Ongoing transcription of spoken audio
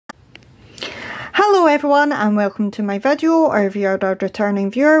Hello everyone and welcome to my video, or if you're a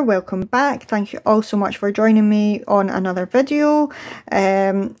returning viewer, welcome back. Thank you all so much for joining me on another video.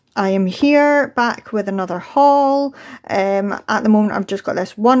 I am here back with another haul. At the moment I've just got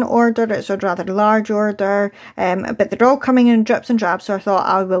this one order. It's a rather large order, but they're all coming in drips and drabs, so I thought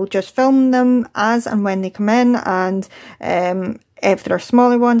I will just film them as and when they come in, and if there are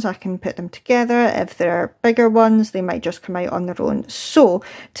smaller ones, I can put them together. If there are bigger ones, they might just come out on their own. So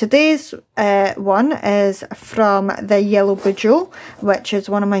today's one is from the Yellow Bujo, which is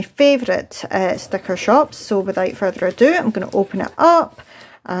one of my favourite sticker shops. So without further ado, I'm going to open it up.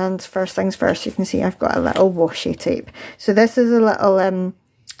 And first things first, you can see I've got a little washi tape. So this is a little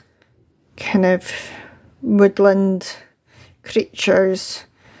kind of woodland creatures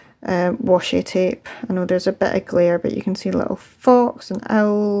washi tape. I know there's a bit of glare, but you can see a little fox and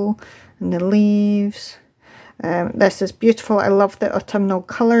owl and the leaves. This is beautiful. I love the autumnal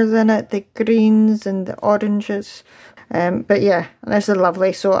colours in it, the greens and the oranges. But yeah, this is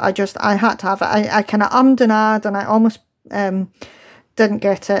lovely. So I had to have it. I kind of ummed and ahed, and I almost didn't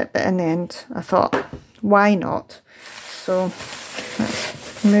get it, but in the end I thought, why not? So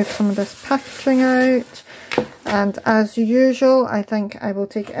let's move some of this packaging out. And as usual, I think I will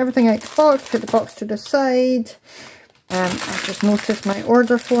take everything out the box, put the box to the side. I've just noticed my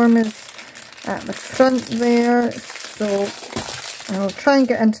order form is at the front there, so I'll try and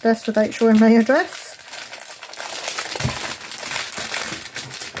get into this without showing my address.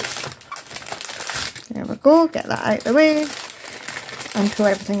 There we go, get that out of the way and pull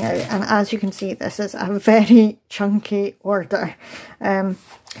everything out. And as you can see, this is a very chunky order.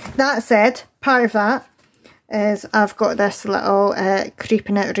 That said, part of that is I've got this little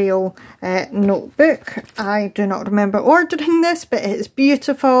Creeping It Real notebook. I do not remember ordering this, but it's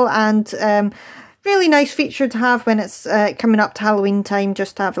beautiful and really nice feature to have when it's coming up to Halloween time,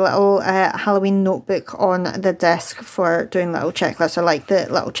 just to have a little Halloween notebook on the desk for doing little checklists. I like the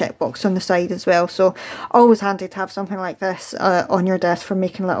little checkbox on the side as well, so always handy to have something like this on your desk for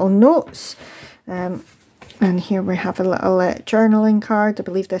making little notes. And here we have a little journaling card. I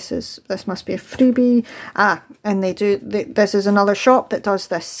believe this must be a freebie. And this is another shop that does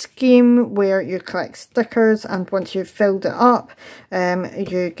this scheme where you collect stickers, and once you've filled it up,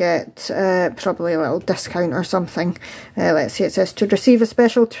 you get probably a little discount or something. Let's see, it says to receive a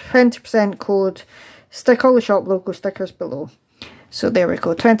special 20% code, stick all the shop logo stickers below. So there we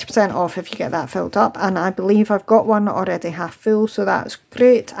go, 20% off if you get that filled up. And I believe I've got one already half full, so that's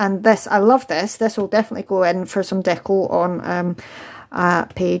great. And this, I love this. This will definitely go in for some deco on a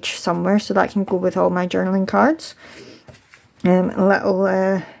page somewhere, so that can go with all my journaling cards. A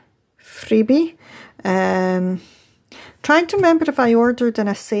little freebie. Trying to remember if I ordered in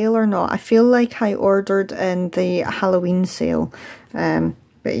a sale or not. I feel like I ordered in the Halloween sale.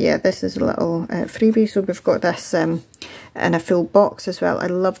 But yeah, this is a little freebie. So we've got this in a full box as well. I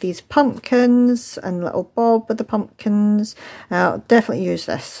love these pumpkins and little Bob with the pumpkins. I'll definitely use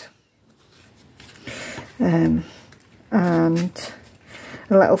this. And a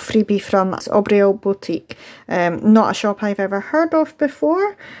little freebie from Aubrey Boutique. Not a shop I've ever heard of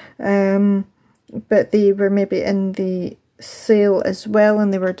before, but they were maybe in the sale as well,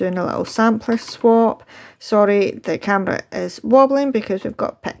 and they were doing a little sampler swap. Sorry, the camera is wobbling because we've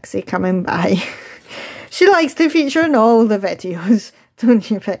got Pixie coming by. She likes to feature in all the videos, don't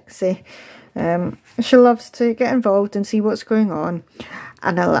you, Pixie? She loves to get involved and see what's going on.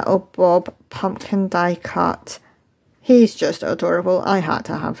 And a little Bob pumpkin die cut. He's just adorable. I had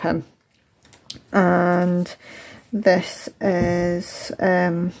to have him. And this is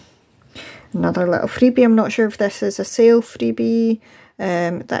another little freebie. I'm not sure if this is a sale freebie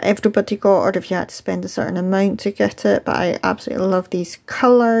that everybody got, or if you had to spend a certain amount to get it, but I absolutely love these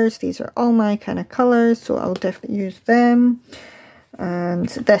colours. These are all my kind of colours, so I'll definitely use them. And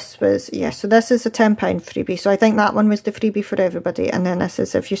this was, yeah, so this is a £10 freebie, so I think that one was the freebie for everybody, and then this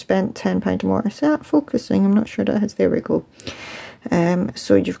is if you spent £10 or more. Is that focusing? I'm not sure that is. There we go.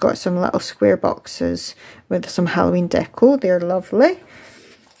 So you've got some little square boxes with some Halloween deco. They're lovely.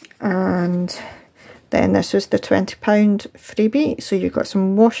 And then this was the £20 freebie, so you've got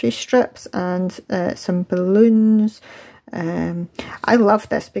some washi strips and some balloons. I love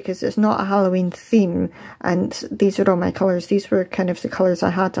this because it's not a Halloween theme, and these are all my colours. These were kind of the colours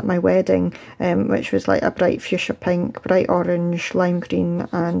I had at my wedding, which was like a bright fuchsia pink, bright orange, lime green,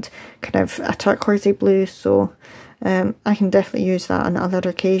 and kind of a turquoisey blue, so I can definitely use that on other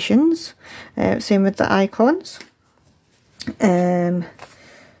occasions. Same with the icons. And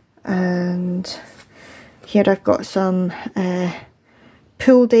here I've got some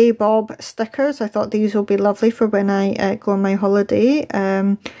Pool Day Bob stickers. I thought these will be lovely for when I go on my holiday.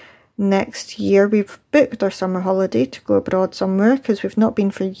 next year. We've booked our summer holiday to go abroad somewhere because we've not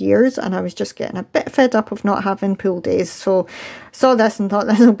been for years, and I was just getting a bit fed up of not having pool days. So saw this and thought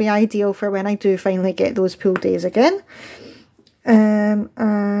this will be ideal for when I do finally get those pool days again.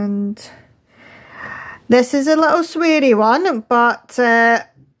 And this is a little sweary one, but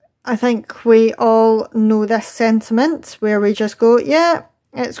I think we all know this sentiment where we just go, yeah,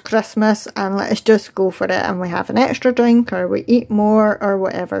 it's Christmas and let's just go for it, and we have an extra drink or we eat more or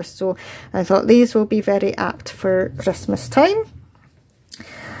whatever. So I thought these will be very apt for Christmas time.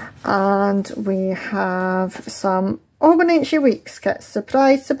 And we have some Obernatry Weeks kits,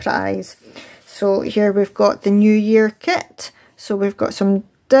 surprise, surprise. So here we've got the New Year kit. So we've got some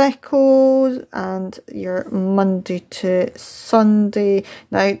decos and your Monday to Sunday.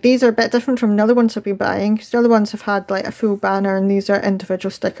 Now these are a bit different from the other ones I've been buying, because the other ones have had like a full banner and these are individual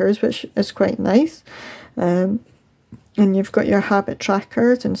stickers, which is quite nice. And you've got your habit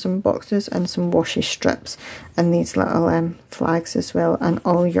trackers and some boxes and some washi strips and these little flags as well, and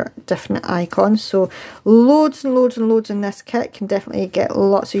all your different icons. So loads and loads and loads in this kit, can definitely get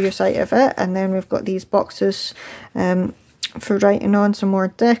lots of use out of it. And then we've got these boxes for writing on, some more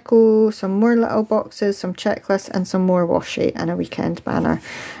deco, some more little boxes, some checklists and some more washi, and a weekend banner.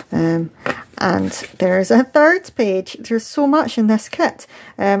 And there's a third page. There's so much in this kit.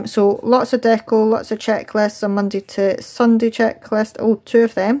 So lots of deco, lots of checklists, a Monday to Sunday checklist, oh, 2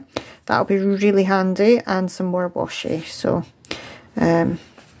 of them, that'll be really handy, and some more washi. So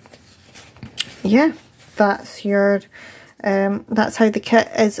yeah, that's your that's how the kit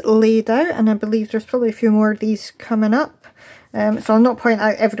is laid out, and I believe there's probably a few more of these coming up. So I'll not point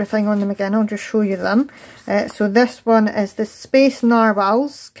out everything on them again, I'll just show you them. So this one is the Space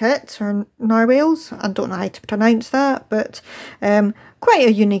Narwhals kit, or Narwhals, I don't know how to pronounce that, but quite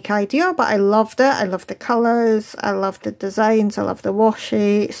a unique idea, but I loved it. I love the colours, I love the designs, I love the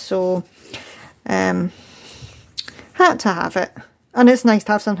washi, so had to have it. And it's nice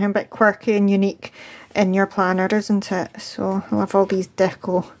to have something a bit quirky and unique in your planner, isn't it? So I love all these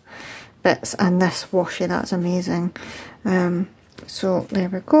deco bits, and this washi, that's amazing. So there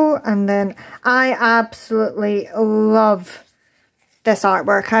we go. And then I absolutely love this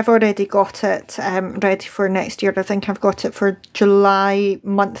artwork. I've already got it ready for next year. I think I've got it for July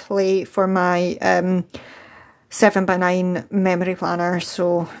monthly for my 7x9 memory planner.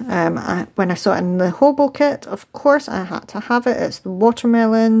 So when I saw it in the Hobo kit, of course I had to have it. It's the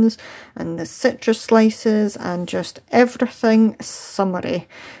watermelons and the citrus slices and just everything summery.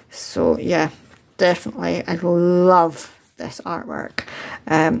 So yeah, definitely I love this artwork.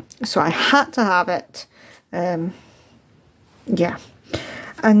 So I had to have it. Yeah.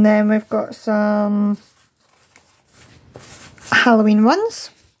 And then we've got some Halloween ones.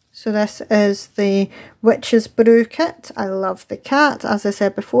 So this is the Witch's Brew kit. I love the cat, as I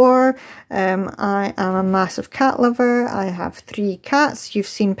said before. I am a massive cat lover. I have 3 cats. You've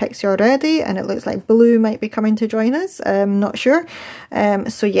seen Pixie already, and it looks like Blue might be coming to join us. Not sure.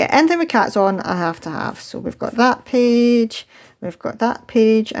 So yeah, anything with cats on, I have to have. So we've got that page, we've got that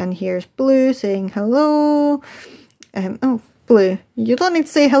page, and here's Blue saying hello. Oh, Blue, you don't need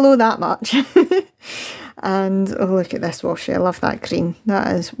to say hello that much. And oh, look at this washi, I love that green,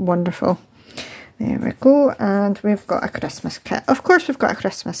 that is wonderful. There we go. And we've got a Christmas kit. Of course we've got a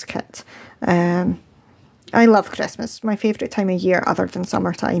Christmas kit. I love Christmas, my favourite time of year other than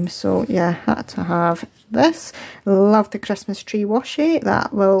summertime, so yeah, had to have this. Love the Christmas tree washi,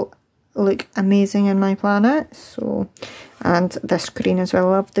 that will look amazing in my planner. So, and this green as well,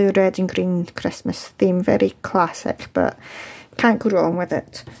 I love the red and green Christmas theme, very classic, but can't go wrong with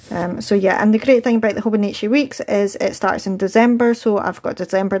it. So yeah, and the great thing about the Obernatry Weeks is it starts in December, so I've got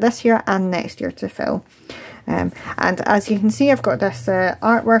December this year and next year to fill. And as you can see, I've got this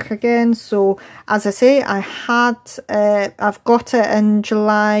artwork again. So as I say, I've got it in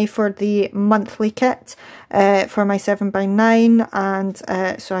July for the monthly kit for my 7x9, and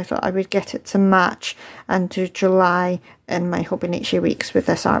so I thought I would get it to match and do July in my Obernatry Weeks with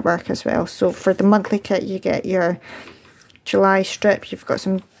this artwork as well. So for the monthly kit, you get your July strip, you've got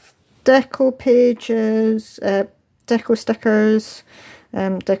some deco pages, deco stickers,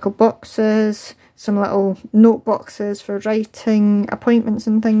 deco boxes, some little note boxes for writing appointments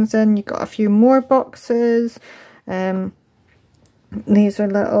and things in. You've got a few more boxes. These are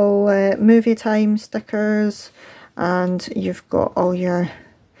little movie time stickers, and you've got all your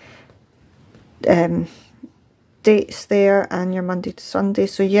dates there and your Monday to Sunday.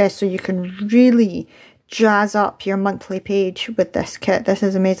 So yeah, so you can really jazz up your monthly page with this kit. This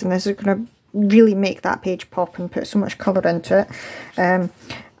is amazing. This is going to really make that page pop and put so much colour into it.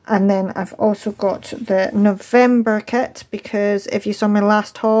 And then I've also got the November kit, because if you saw my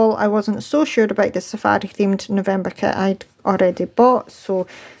last haul, I wasn't so sure about the safari themed November kit I'd already bought. So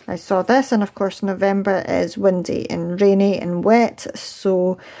I saw this, and of course November is windy and rainy and wet.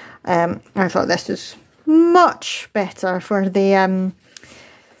 So I thought this was much better for the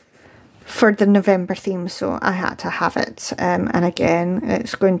November theme, so I had to have it. And again,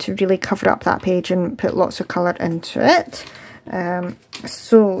 it's going to really cover up that page and put lots of colour into it.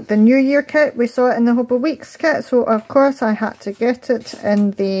 So the New Year kit, we saw it in the Hobo Weeks kit, so of course I had to get it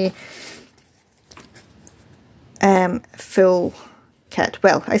in the full kit.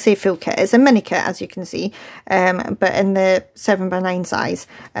 Well, I say full kit, it's a mini kit as you can see, but in the 7x9 size.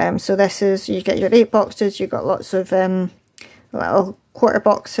 So this is, you get your 8 boxes, you got lots of little quarter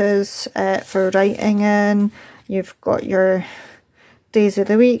boxes for writing in, you've got your days of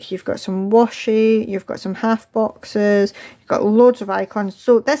the week, you've got some washi, you've got some half boxes, you've got loads of icons.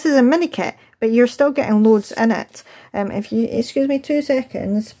 So this is a mini kit, but you're still getting loads in it. If you, excuse me 2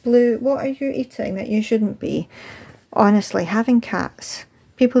 seconds, Blue, what are you eating that you shouldn't be? Honestly, having cats,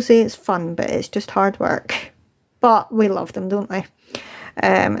 people say it's fun, but it's just hard work. But we love them, don't we?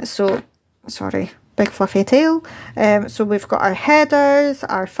 So, sorry, big fluffy tail. So we've got our headers,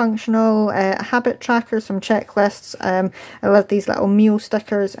 our functional habit trackers, some checklists. I love these little meal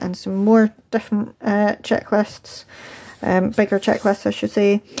stickers and some more different checklists, bigger checklists I should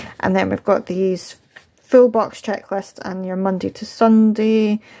say. And then we've got these full box checklists and your Monday to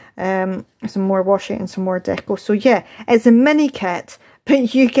Sunday, some more washi and some more deco. So yeah, it's a mini kit,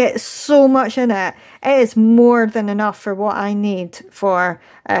 but you get so much in it. It is more than enough for what I need for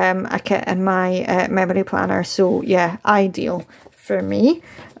a kit in my memory planner. So yeah, ideal for me.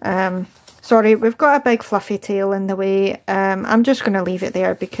 Sorry, we've got a big fluffy tail in the way. I'm just going to leave it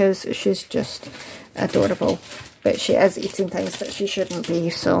there because she's just adorable. But she is eating things that she shouldn't be,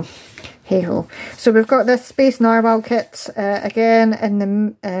 so hey ho. So we've got this Space Narwhal kit again in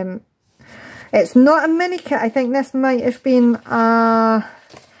the... it's not a mini kit. I think this might have been a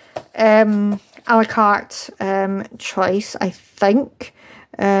la carte choice, I think.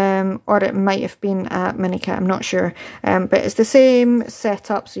 Or it might have been a mini kit, I'm not sure. But it's the same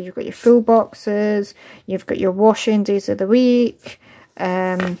setup. So you've got your full boxes, you've got your washing days of the week.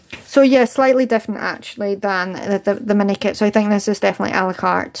 So yeah, slightly different actually than the mini kit. So I think this is definitely a la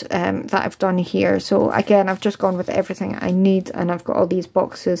carte that I've done here. So again, I've just gone with everything I need, and I've got all these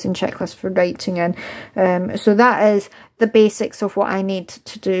boxes and checklists for writing in. So that is the basics of what I need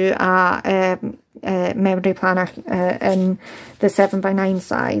to do a memory planner in the 7x9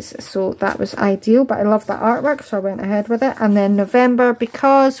 size. So that was ideal, but I love that artwork, so I went ahead with it. And then November,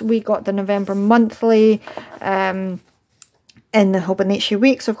 because we got the November monthly in the Hobonichi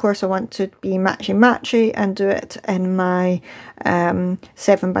weeks, of course I want to be matchy and do it in my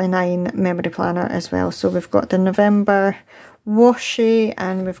 7x9 memory planner as well. So we've got the November washi,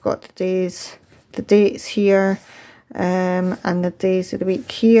 and we've got the dates here, and the days of the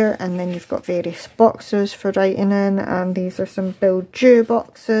week here, and then you've got various boxes for writing in, and these are some build due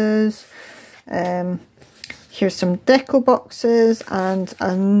boxes. Here's some deco boxes and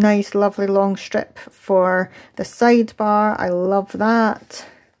a nice lovely long strip for the sidebar. I love that.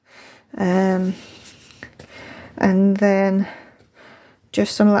 And then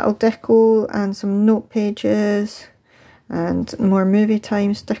just some little deco and some note pages and more movie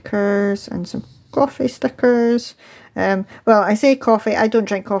time stickers and some coffee stickers. Well, I say coffee, I don't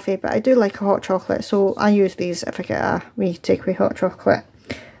drink coffee, but I do like a hot chocolate, so I use these if I get a wee takeaway hot chocolate.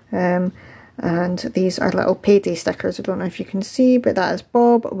 And these are little payday stickers. I don't know if you can see, but that is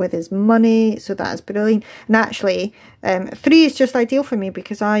Bob with his money, so that is brilliant. And actually 3 is just ideal for me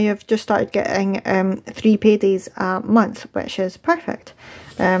because I have just started getting 3 paydays a month, which is perfect.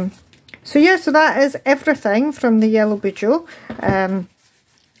 So yeah, so that is everything from the Yellow Bujo. And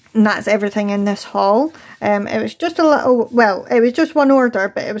that's everything in this haul. It was just a little, well, it was just one order,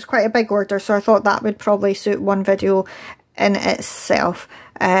 but it was quite a big order, so I thought that would probably suit one video in itself.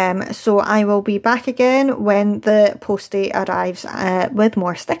 So I will be back again when the postie arrives with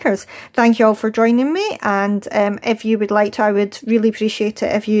more stickers. Thank you all for joining me, and if you would like to, I would really appreciate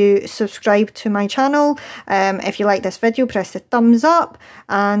it if you subscribe to my channel. If you like this video, press the thumbs up,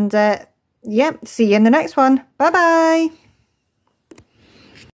 and yeah, see you in the next one. Bye bye.